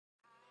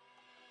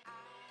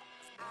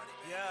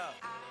Yeah.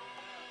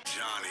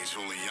 Johnny's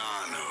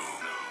Juliano.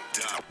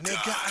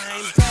 Nigga, I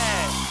ain't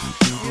bad.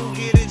 You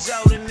get it,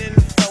 Jordan in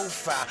the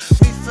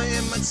 4-5. Reefer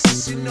in my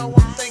chest, you know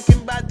I'm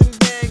thinking about them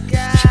dead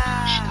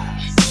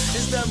guys.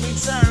 It's the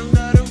return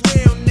of the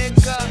real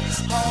nigga.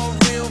 All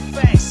real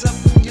facts,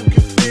 something you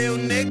can feel,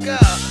 nigga.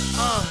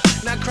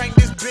 Now crank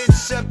this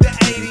bitch up to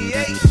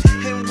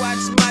 88 and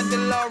watch my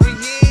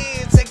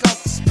DeLorean take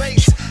off the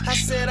space. I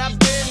said I've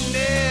been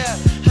there,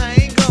 I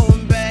ain't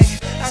going back.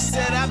 I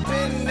said I've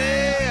been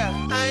there,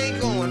 I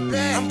ain't going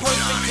back. I'm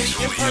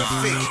perfectly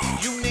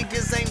imperfect, you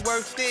niggas ain't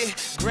worth it.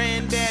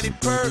 Granddaddy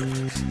perk,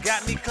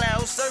 got me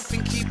cloud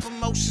surfing, keep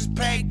emotions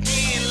packed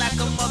in like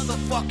a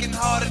motherfucking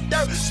heart of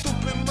dirt.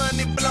 Stupid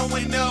money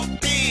blowing up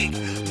big,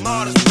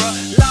 martyrs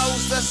bruh,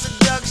 laws of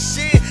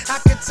seduction. I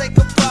could take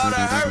a part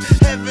of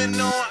her, heaven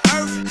on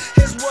earth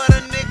is what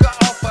a nigga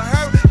offer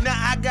her. Now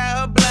I got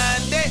her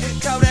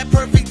blinded, call that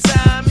perfect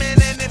timing.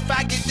 And if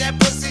I get that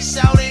pussy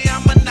shouty,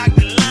 I'ma knock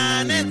the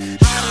line in.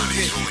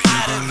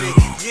 Out of it,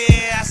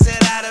 yeah, I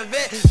said out of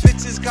it.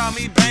 Bitches call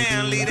me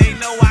B.A.M, they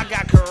know I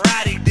got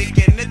karate dick.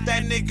 And if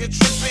that nigga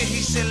trippin',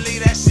 he should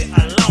leave that shit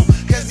alone,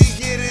 cause he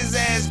get his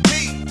ass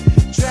beat.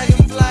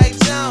 Dragonfly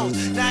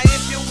Jones. Now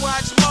if you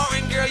watch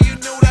Martin, girl, you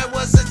knew that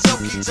was a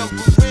jokey joke.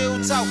 But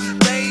real talk,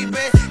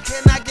 baby,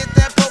 can I get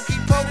that pokey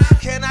poke?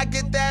 Can I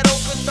get that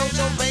open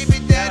dojo, baby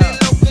daddy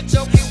loca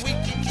jokey? We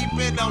can keep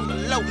it on the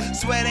low,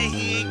 swear that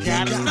he ain't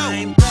gotta know. I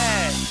ain't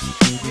bad.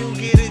 You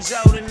get it,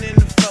 Jordan in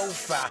the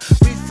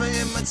 4-5.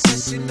 Reefer in my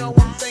chest, you know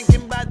I'm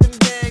thinking about them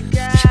dead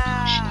guys.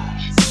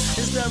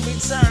 It's the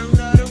return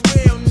of the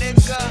real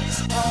nigga.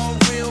 All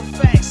real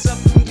facts,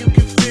 something you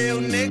can feel,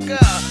 nigga.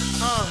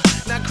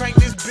 Now crank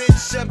this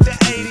bitch up to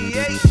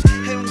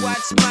 88 and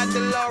watch my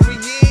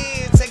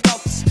DeLorean take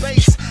off the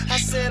space. I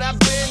said I've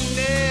been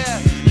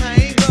there, I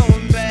ain't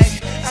going back.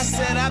 I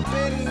said I've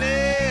been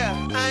there,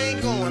 I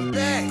ain't going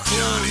back.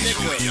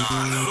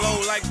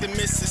 Flow like the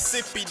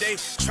Mississippi, they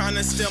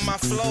tryna steal my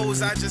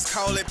flows. I just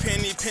call it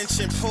penny pinch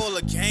and pull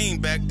a game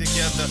back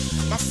together.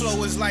 My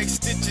flow is like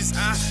stitches,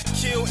 I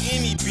kill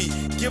any beat.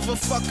 Give a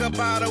fuck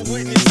about a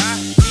witness, I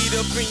eat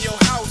up in your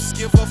house.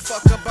 Give a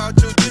fuck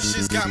about your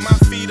dishes, got my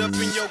feet up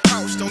in your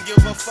couch. Don't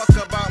give a fuck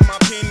about my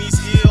pennies,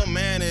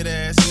 ill-mannered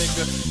ass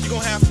nigga. You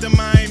gon' have to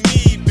mind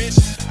me, bitch.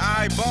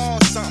 I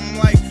ball something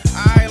like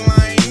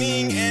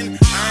eyelining and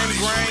I'm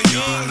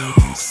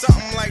grinding.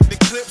 Something like the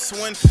clips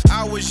when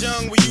I was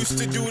young. We used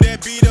to do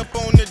that beat up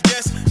on the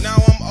desk. Now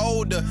I'm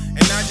older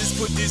and I just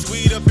put this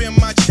weed up in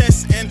my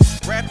chest. And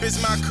rap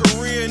is my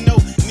career, no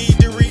need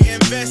to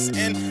reinvest.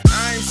 And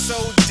I'm so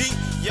deep,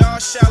 y'all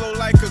shallow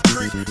like a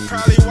creek.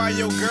 Probably why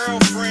your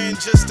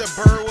girlfriend just a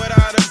bird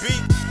without a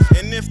beat.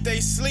 And if they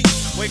sleep,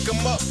 wake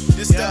them up,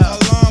 this the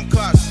alarm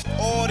clock.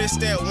 Or this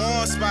that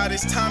one spot,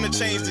 it's time to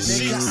change the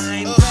sheets. Nigga, I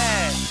ain't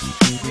bad.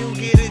 You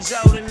get it,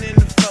 Jordan in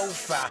the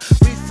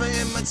 4-5.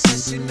 Reefer in my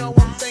chest, you know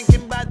I'm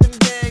thinking about them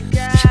dead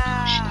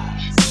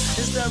guys.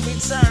 It's the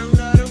return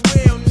of the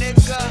real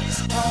nigga.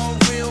 All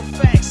real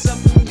facts,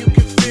 something you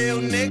can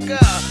feel, nigga.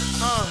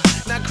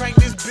 Now crank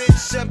this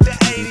bitch up to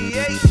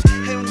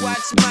 88 and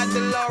watch my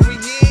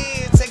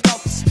DeLorean take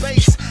off the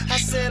space. I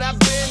said I've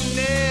been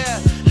there,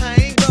 I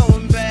ain't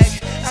going back.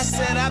 I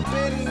said I've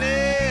been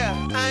there,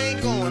 I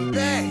ain't going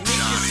back.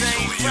 Niggas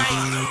ain't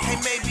right, hey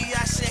maybe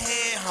I should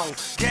head home.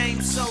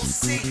 Game so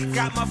sick,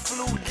 got my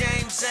flute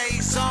game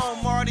J's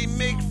on. Marty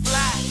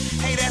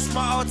McFly, hey that's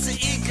my alter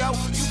ego.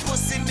 You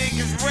pussy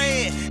niggas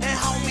red, and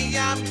homie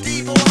I'm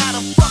Devo. How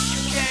the fuck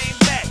you came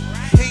back,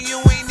 and you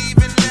ain't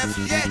even left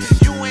yet?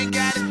 You ain't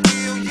got a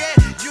deal yet,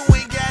 you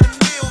ain't got a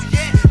meal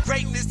yet.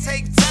 Greatness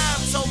take time,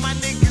 so my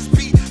niggas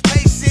be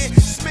patient.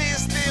 Smear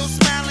still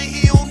smiling,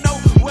 he don't know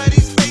what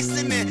he's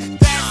facing in.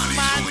 That's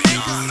my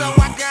nigga, so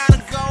I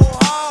gotta go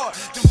hard.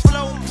 The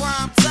flow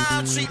prime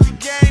time, treat the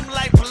game